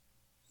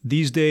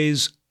These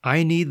days,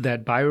 I need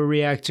that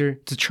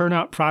bioreactor to churn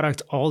out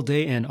product all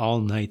day and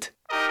all night.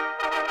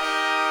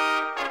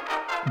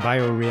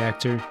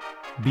 Bioreactor,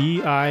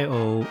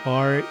 B-I-O-R-E-A-C-T-O-R,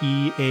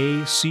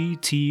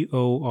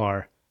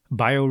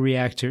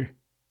 bioreactor.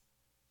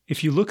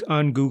 If you look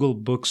on Google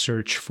book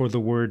search for the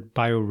word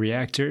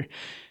bioreactor,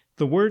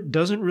 the word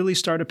doesn't really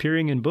start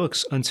appearing in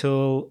books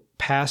until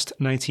past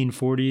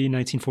 1940,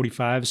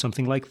 1945,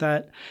 something like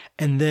that.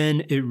 And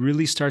then it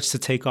really starts to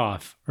take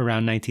off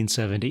around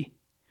 1970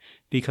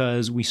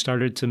 because we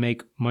started to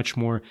make much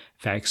more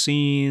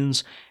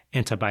vaccines,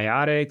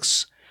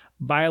 antibiotics,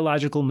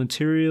 biological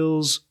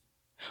materials.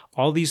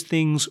 All these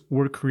things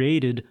were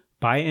created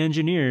by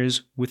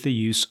engineers with the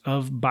use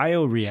of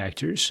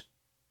bioreactors.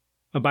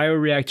 A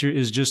bioreactor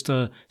is just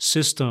a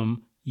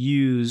system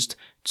used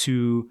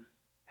to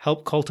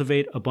help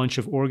cultivate a bunch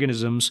of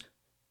organisms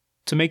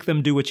to make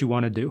them do what you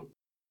want to do.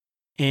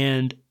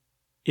 And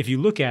if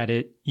you look at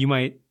it, you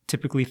might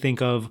typically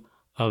think of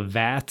a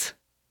vat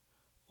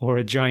or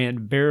a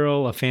giant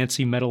barrel, a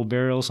fancy metal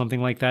barrel,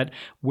 something like that,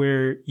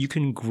 where you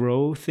can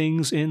grow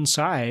things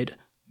inside.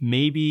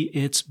 Maybe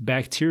it's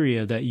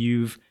bacteria that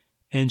you've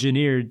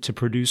engineered to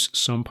produce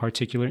some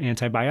particular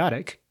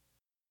antibiotic.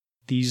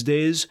 These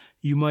days,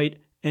 you might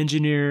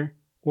engineer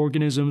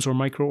organisms or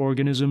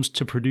microorganisms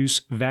to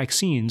produce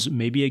vaccines,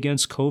 maybe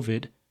against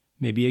COVID,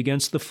 maybe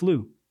against the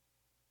flu.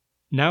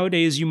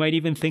 Nowadays, you might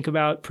even think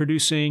about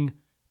producing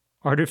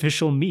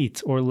artificial meat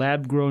or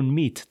lab-grown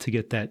meat to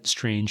get that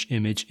strange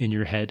image in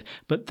your head,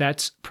 but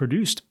that's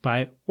produced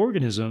by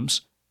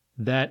organisms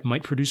that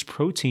might produce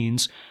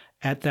proteins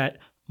at that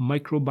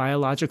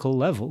microbiological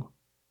level.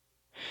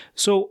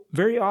 So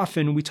very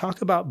often we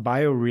talk about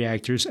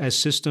bioreactors as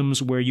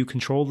systems where you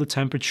control the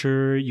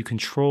temperature, you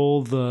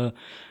control the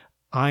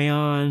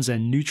ions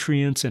and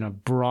nutrients in a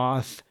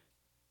broth,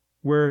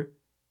 where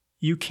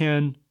you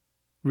can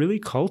really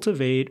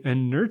cultivate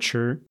and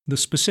nurture the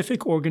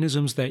specific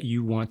organisms that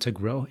you want to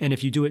grow. And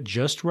if you do it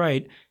just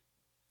right,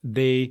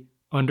 they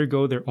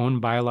undergo their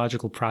own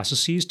biological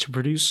processes to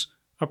produce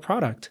a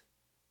product.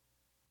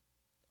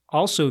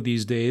 Also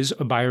these days,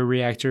 a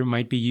bioreactor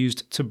might be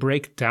used to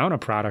break down a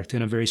product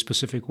in a very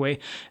specific way.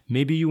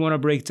 Maybe you want to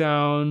break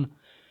down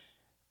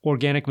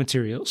organic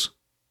materials.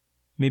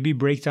 Maybe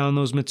break down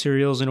those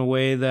materials in a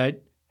way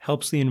that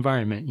helps the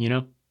environment,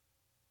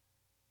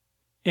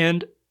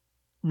 And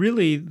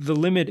really, the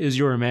limit is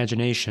your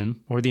imagination,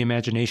 or the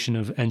imagination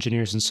of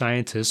engineers and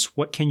scientists.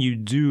 What can you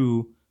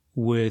do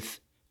with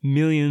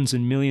millions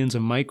and millions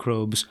of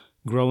microbes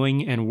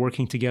growing and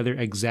working together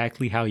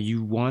exactly how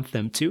you want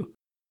them to?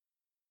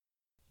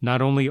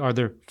 Not only are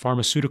there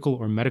pharmaceutical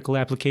or medical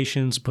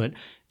applications, but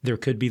there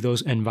could be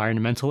those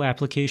environmental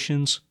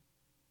applications.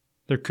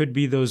 There could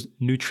be those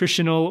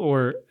nutritional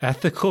or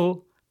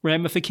ethical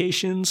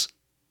ramifications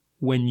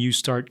when you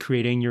start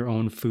creating your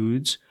own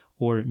foods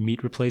or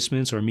meat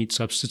replacements or meat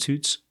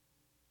substitutes.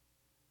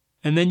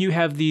 And then you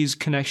have these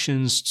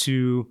connections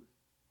to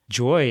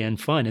joy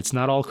and fun. It's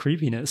not all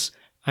creepiness.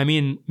 I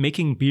mean,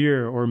 making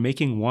beer or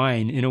making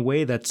wine in a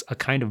way that's a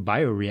kind of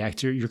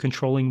bioreactor, you're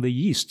controlling the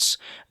yeasts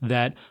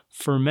that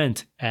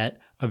ferment at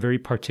a very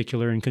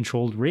particular and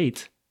controlled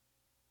rate.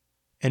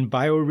 And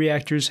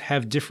bioreactors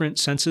have different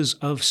senses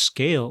of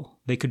scale.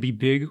 They could be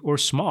big or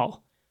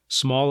small.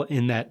 Small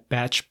in that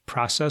batch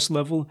process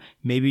level.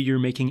 Maybe you're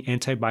making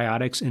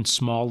antibiotics in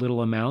small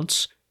little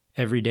amounts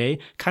every day,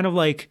 kind of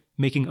like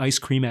making ice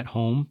cream at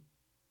home.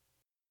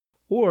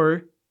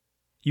 Or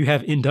you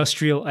have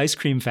industrial ice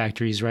cream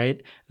factories,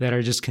 right, that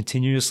are just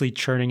continuously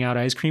churning out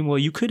ice cream. Well,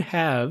 you could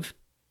have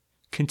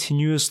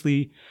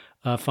continuously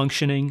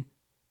functioning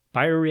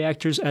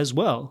bioreactors as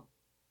well.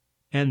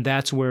 And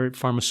that's where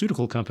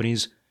pharmaceutical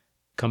companies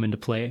come into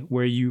play,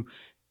 where you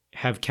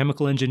have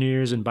chemical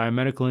engineers and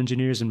biomedical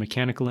engineers and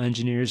mechanical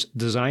engineers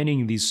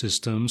designing these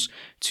systems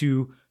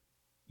to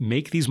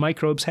make these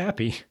microbes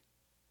happy.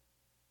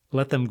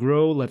 Let them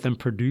grow, let them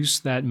produce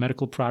that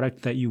medical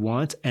product that you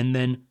want, and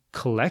then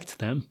collect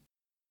them.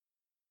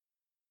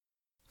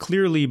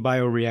 Clearly,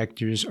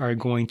 bioreactors are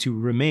going to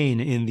remain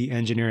in the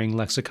engineering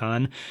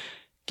lexicon,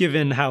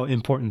 given how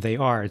important they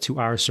are to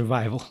our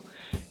survival.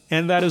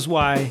 And that is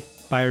why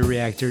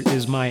bioreactor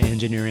is my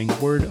engineering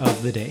word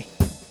of the day.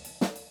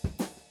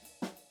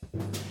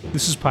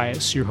 This is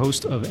Pius, your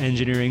host of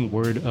Engineering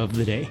Word of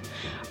the Day.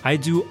 I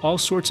do all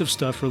sorts of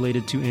stuff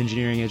related to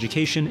engineering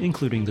education,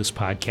 including this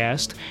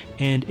podcast.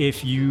 And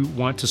if you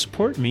want to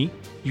support me,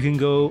 you can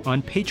go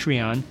on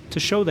Patreon to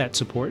show that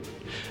support.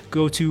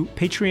 Go to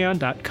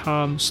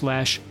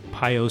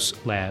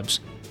patreon.com/PiosLabs.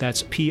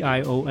 That's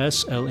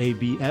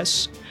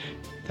PIOSLABS.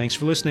 Thanks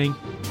for listening.